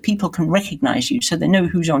battle so that people can recognise you, so they know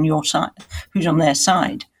who's on your side, who's on their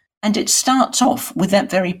side. And it starts off with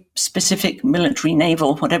that very specific military,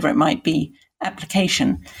 naval, whatever it might be,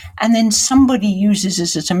 application. And then somebody uses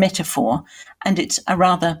it as a metaphor, and it's a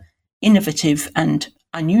rather innovative and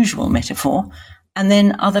unusual metaphor. And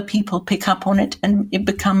then other people pick up on it and it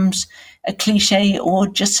becomes a cliche or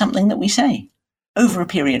just something that we say over a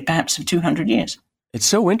period perhaps of 200 years. It's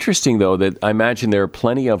so interesting, though, that I imagine there are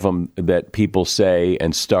plenty of them that people say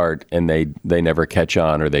and start and they never catch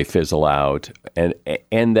on or they fizzle out.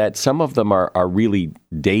 And that some of them are really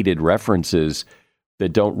dated references that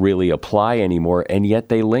don't really apply anymore, and yet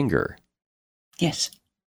they linger. Yes.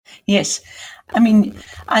 Yes. I mean,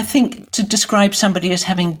 I think to describe somebody as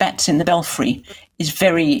having bats in the belfry is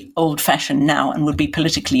very old-fashioned now and would be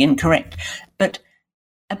politically incorrect. But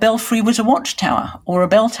a belfry was a watchtower or a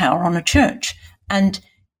bell tower on a church, and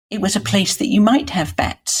it was a place that you might have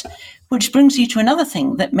bats, which brings you to another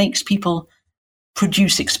thing that makes people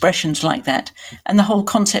produce expressions like that, and the whole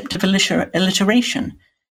concept of alliteration.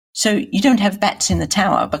 So you don't have bats in the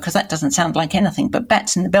tower because that doesn't sound like anything, but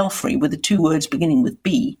bats in the belfry with the two words beginning with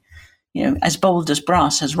B. As bold as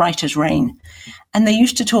brass, as right as rain. And they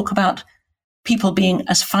used to talk about people being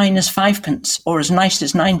as fine as 5p or as nice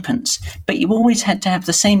as 9p, but you always had to have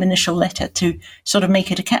the same initial letter to sort of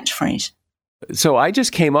make it a catchphrase. So I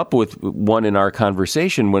just came up with one in our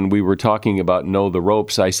conversation when we were talking about know the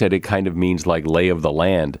ropes. I said it kind of means like lay of the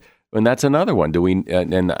land. And that's another one. Do we?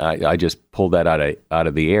 And I just pulled that out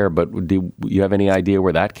of the air, but do you have any idea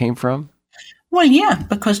where that came from? Well, yeah,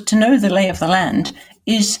 because to know the lay of the land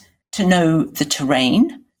is to know the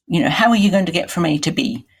terrain. How are you going to get from A to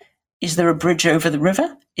B? Is there a bridge over the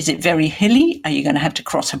river? Is it very hilly? Are you going to have to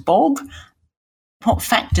cross a bog? What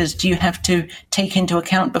factors do you have to take into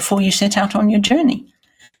account before you set out on your journey?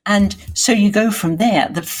 And so you go from there,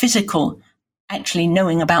 the physical, actually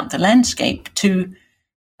knowing about the landscape, to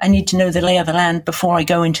I need to know the lay of the land before I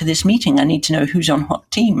go into this meeting. I need to know who's on what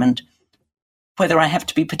team and whether I have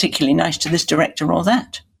to be particularly nice to this director or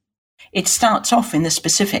that. It starts off in the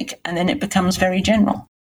specific, and then it becomes very general.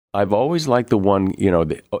 I've always liked the one,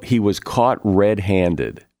 he was caught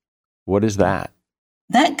red-handed. What is that?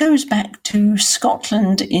 That goes back to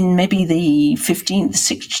Scotland in maybe the 15th,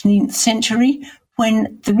 16th century,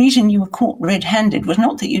 when the reason you were caught red-handed was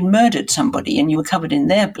not that you'd murdered somebody and you were covered in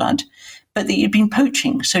their blood, but that you'd been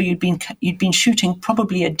poaching. So you'd been shooting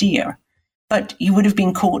probably a deer, but you would have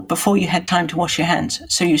been caught before you had time to wash your hands.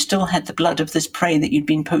 So you still had the blood of this prey that you'd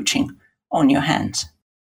been poaching on your hands.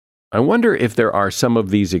 I wonder if there are some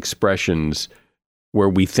of these expressions where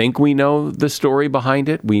we think we know the story behind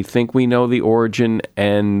it, we think we know the origin,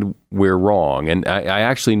 and we're wrong. And I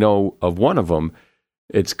actually know of one of them.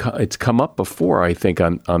 It's come up before, I think,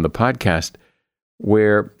 on the podcast,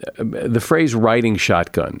 where the phrase riding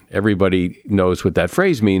shotgun, everybody knows what that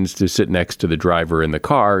phrase means, to sit next to the driver in the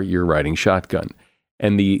car, you're riding shotgun.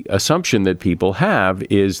 And the assumption that people have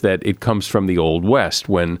is that it comes from the Old West,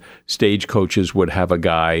 when stagecoaches would have a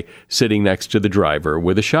guy sitting next to the driver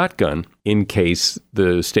with a shotgun in case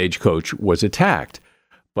the stagecoach was attacked.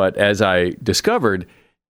 But as I discovered,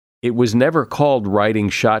 it was never called riding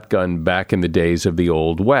shotgun back in the days of the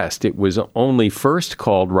Old West. It was only first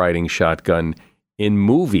called riding shotgun in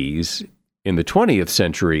movies in the 20th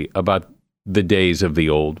century about the days of the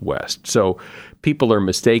Old West. So people are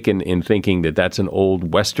mistaken in thinking that that's an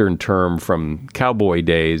old Western term from cowboy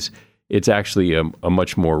days. It's actually a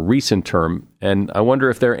much more recent term. And I wonder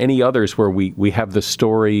if there are any others where we have the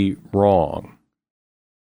story wrong.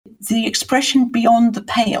 The expression beyond the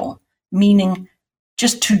pale, meaning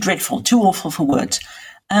just too dreadful, too awful for words.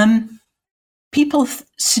 People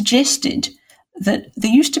suggested that there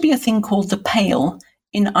used to be a thing called the Pale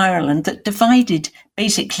in Ireland that divided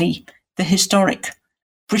basically the historic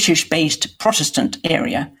British-based Protestant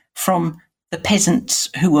area from the peasants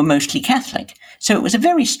who were mostly Catholic. So it was a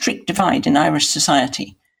very strict divide in Irish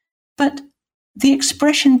society. But the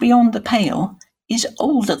expression beyond the pale is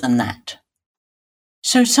older than that.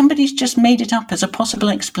 So somebody's just made it up as a possible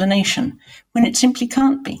explanation when it simply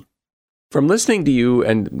can't be. From listening to you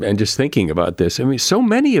and just thinking about this, I mean, so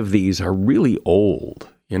many of these are really old,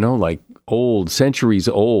 like old, centuries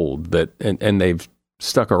old, and they've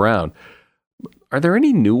stuck around. Are there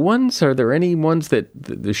any new ones? Are there any ones that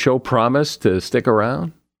the show promised to stick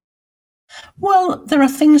around? Well, there are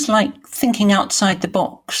things like thinking outside the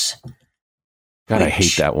box. God, I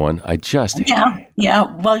hate that one. I just hate it. Yeah.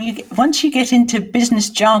 Well, once you get into business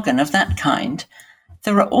jargon of that kind,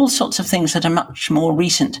 there are all sorts of things that are much more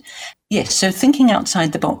recent. Yes, so thinking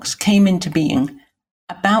outside the box came into being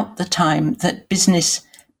about the time that business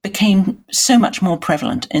became so much more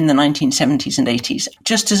prevalent in the 1970s and 80s,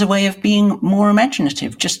 just as a way of being more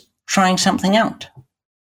imaginative, just trying something out.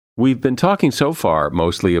 We've been talking so far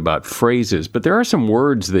mostly about phrases, but there are some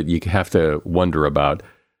words that you have to wonder about,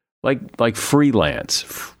 like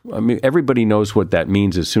freelance. I mean, everybody knows what that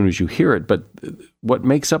means as soon as you hear it, but what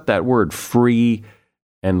makes up that word, free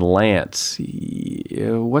and lance,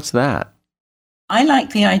 what's that? I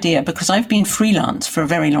like the idea, because I've been freelance for a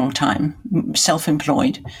very long time,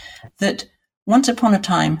 self-employed, that once upon a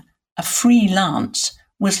time, a freelance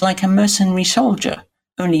was like a mercenary soldier,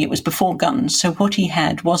 only it was before guns. So what he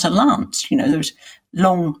had was a lance, those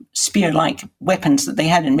long spear-like weapons that they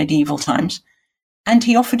had in medieval times. And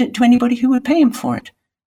he offered it to anybody who would pay him for it.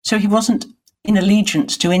 So he wasn't in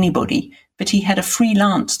allegiance to anybody, but he had a free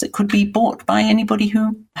lance that could be bought by anybody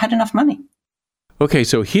who had enough money. Okay,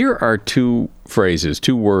 so here are two phrases,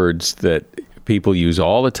 two words that people use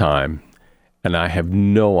all the time, and I have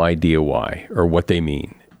no idea why or what they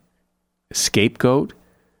mean. Scapegoat.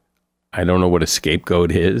 I don't know what a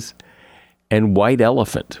scapegoat is. And white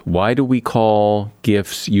elephant. Why do we call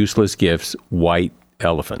gifts, useless gifts, white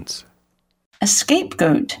elephants? A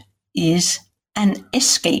scapegoat is an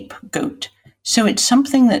escape goat. So it's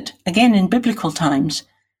something that, again, in biblical times,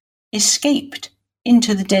 escaped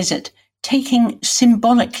into the desert, taking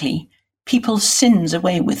symbolically people's sins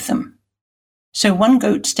away with them. So one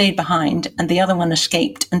goat stayed behind and the other one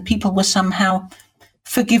escaped, and people were somehow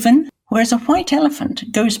forgiven. Whereas a white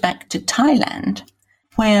elephant goes back to Thailand,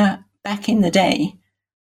 where back in the day,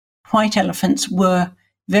 white elephants were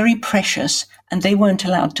very precious and they weren't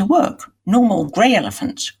allowed to work. Normal grey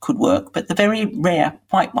elephants could work, but the very rare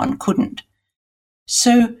white one couldn't.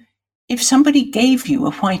 So if somebody gave you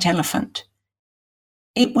a white elephant,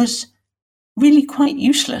 it was really quite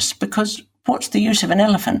useless, because what's the use of an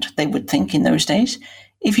elephant, they would think in those days,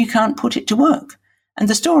 if you can't put it to work? And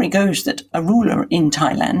the story goes that a ruler in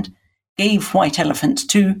Thailand gave white elephants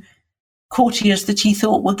to courtiers that he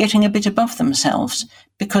thought were getting a bit above themselves,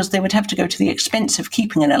 because they would have to go to the expense of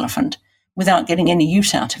keeping an elephant without getting any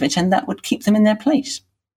use out of it, and that would keep them in their place.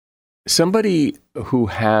 Somebody who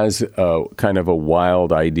has a kind of a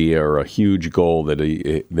wild idea or a huge goal that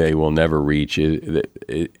they will never reach,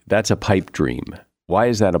 that's a pipe dream. Why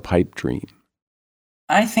is that a pipe dream?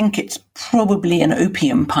 I think it's probably an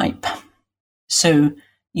opium pipe. So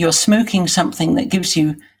you're smoking something that gives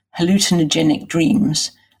you hallucinogenic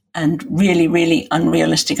dreams, and really, really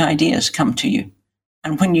unrealistic ideas come to you.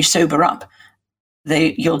 And when you sober up,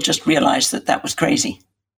 you'll just realize that was crazy.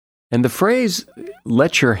 And the phrase,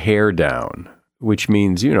 let your hair down, which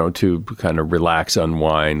means, to kind of relax,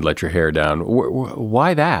 unwind, let your hair down.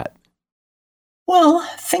 Why that? Well,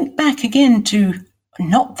 think back again to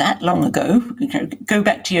not that long ago. Go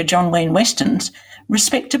back to your John Wayne Westerns.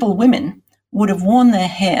 Respectable women would have worn their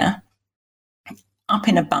hair up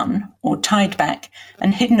in a bun or tied back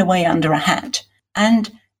and hidden away under a hat. And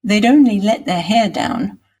they'd only let their hair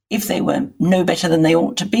down if they were no better than they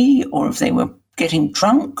ought to be, or if they were getting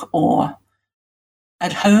drunk, or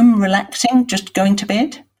at home relaxing, just going to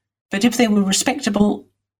bed. But if they were respectable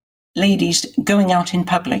ladies going out in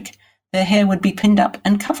public, their hair would be pinned up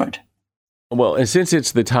and covered. Well, and since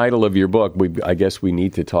it's the title of your book, I guess we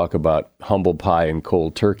need to talk about humble pie and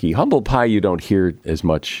cold turkey. Humble pie you don't hear as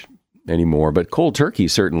much anymore, but cold turkey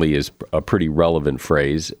certainly is a pretty relevant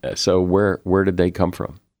phrase. So where did they come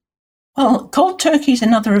from? Well, cold turkey is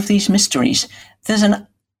another of these mysteries. There's a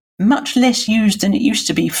much less used than it used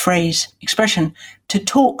to be expression, to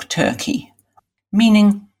talk turkey,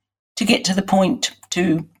 meaning to get to the point,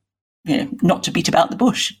 to not to beat about the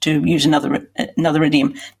bush, to use another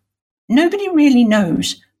idiom. Nobody really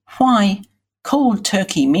knows why cold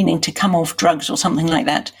turkey, meaning to come off drugs or something like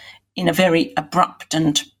that, in a very abrupt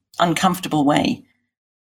and uncomfortable way,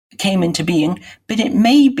 came into being. But it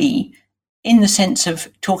may be in the sense of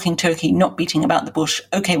talking turkey, not beating about the bush.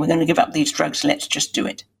 Okay, we're going to give up these drugs, let's just do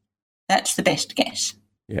it. That's the best guess.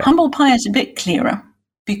 Yeah. Humble pie is a bit clearer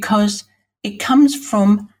because it comes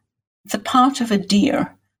from the part of a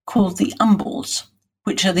deer called the umbles,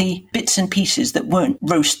 which are the bits and pieces that weren't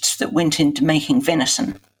roasts that went into making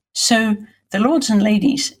venison. So the lords and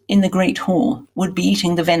ladies in the great hall would be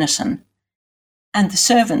eating the venison, and the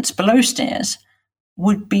servants below stairs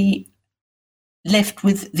would be left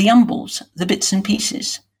with the umbles, the bits and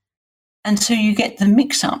pieces. And so you get the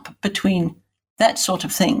mix-up between that sort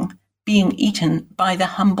of thing being eaten by the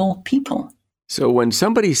humble people. So when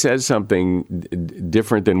somebody says something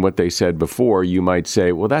different than what they said before, you might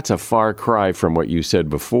say, well, that's a far cry from what you said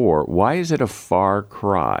before. Why is it a far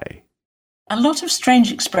cry? A lot of strange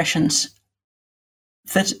expressions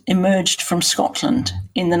that emerged from Scotland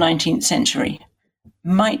in the 19th century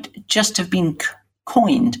might just have been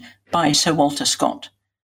coined by Sir Walter Scott.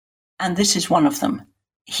 And this is one of them.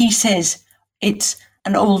 He says it's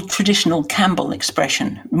an old traditional Campbell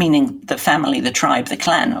expression, meaning the family, the tribe, the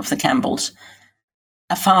clan of the Campbells.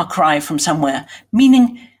 A far cry from somewhere,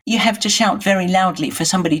 meaning you have to shout very loudly for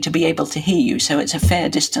somebody to be able to hear you, so it's a fair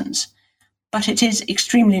distance. But it is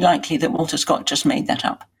extremely likely that Walter Scott just made that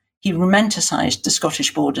up. He romanticized the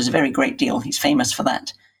Scottish borders a very great deal. He's famous for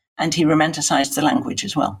that. And he romanticized the language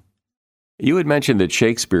as well. You had mentioned that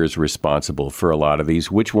Shakespeare is responsible for a lot of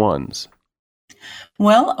these. Which ones?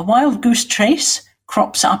 Well, a wild goose chase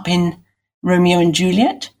crops up in Romeo and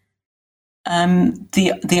Juliet.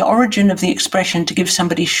 The origin of the expression to give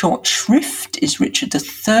somebody short shrift is Richard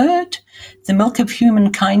III. The milk of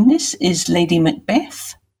human kindness is Lady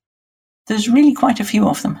Macbeth. There's really quite a few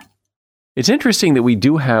of them. It's interesting that we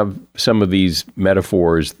do have some of these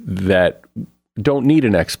metaphors that don't need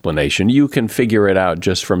an explanation. You can figure it out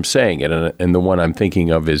just from saying it. And the one I'm thinking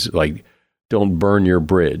of is like, don't burn your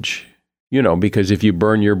bridge. You know, because if you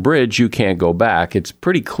burn your bridge, you can't go back. It's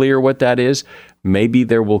pretty clear what that is. Maybe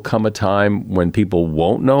there will come a time when people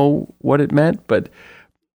won't know what it meant, but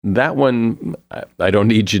that one, I don't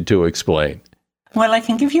need you to explain. Well, I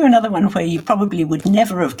can give you another one where you probably would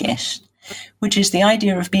never have guessed, which is the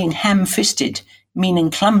idea of being ham-fisted, meaning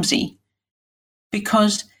clumsy.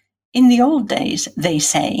 Because in the old days, they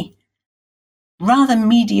say, rather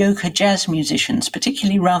mediocre jazz musicians,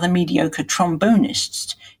 particularly rather mediocre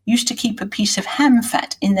trombonists, used to keep a piece of ham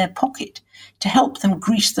fat in their pocket to help them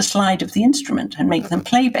grease the slide of the instrument and make them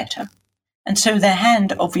play better. And so their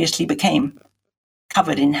hand obviously became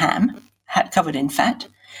covered in covered in fat.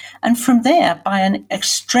 And from there, by a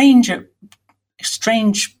strange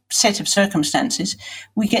set of circumstances,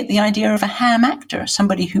 we get the idea of a ham actor,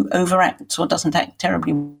 somebody who overacts or doesn't act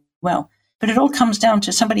terribly well. But it all comes down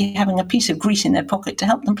to somebody having a piece of grease in their pocket to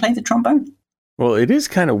help them play the trombone. Well, it is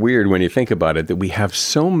kind of weird when you think about it that we have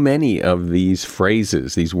so many of these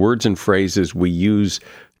phrases, these words and phrases we use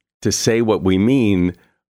to say what we mean,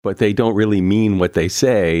 but they don't really mean what they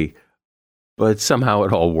say, but somehow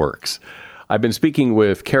it all works. I've been speaking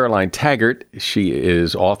with Caroline Taggart. She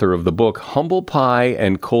is author of the book Humble Pie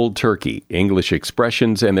and Cold Turkey, English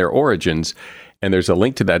Expressions and Their Origins. And there's a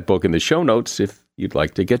link to that book in the show notes if you'd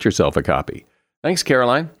like to get yourself a copy. Thanks,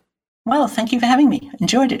 Caroline. Well, thank you for having me.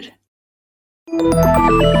 Enjoyed it.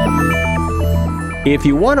 If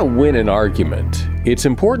you want to win an argument, it's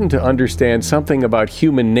important to understand something about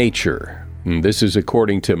human nature. And this is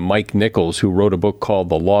according to Mike Nichols, who wrote a book called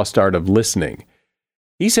The Lost Art of Listening.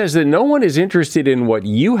 He says that no one is interested in what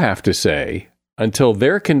you have to say until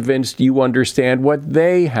they're convinced you understand what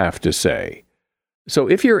they have to say. So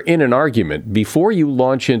if you're in an argument, before you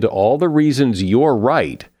launch into all the reasons you're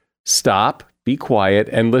right, stop, be quiet,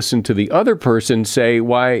 and listen to the other person say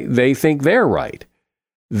why they think they're right.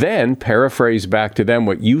 Then paraphrase back to them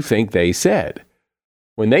what you think they said.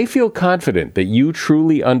 When they feel confident that you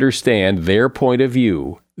truly understand their point of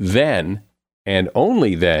view, then, and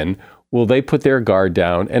only then, will they put their guard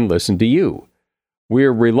down and listen to you.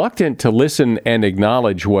 We're reluctant to listen and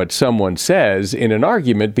acknowledge what someone says in an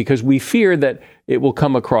argument because we fear that it will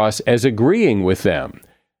come across as agreeing with them.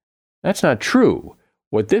 That's not true.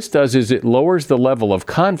 What this does is it lowers the level of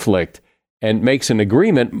conflict and makes an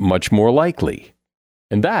agreement much more likely.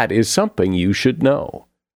 And that is something you should know.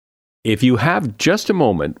 If you have just a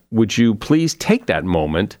moment, would you please take that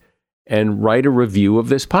moment and write a review of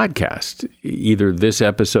this podcast, either this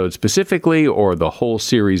episode specifically or the whole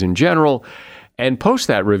series in general, and post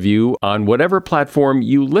that review on whatever platform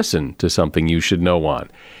you listen to Something You Should Know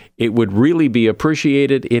on. It would really be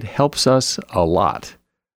appreciated. It helps us a lot.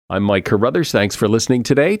 I'm Mike Carruthers. Thanks for listening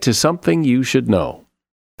today to Something You Should Know.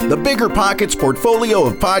 The Bigger Pockets portfolio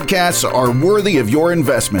of podcasts are worthy of your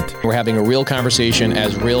investment. We're having a real conversation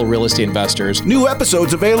as real estate investors. New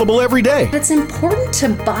episodes available every day. It's important to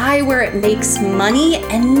buy where it makes money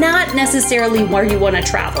and not necessarily where you want to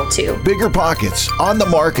travel to. Bigger Pockets, On the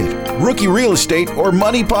Market, Rookie Real Estate, or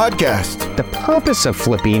Money Podcast. The purpose of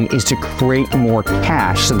flipping is to create more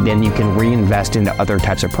cash so then you can reinvest into other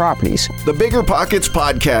types of properties. The Bigger Pockets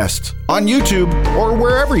Podcast, on YouTube or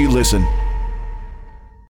wherever you listen.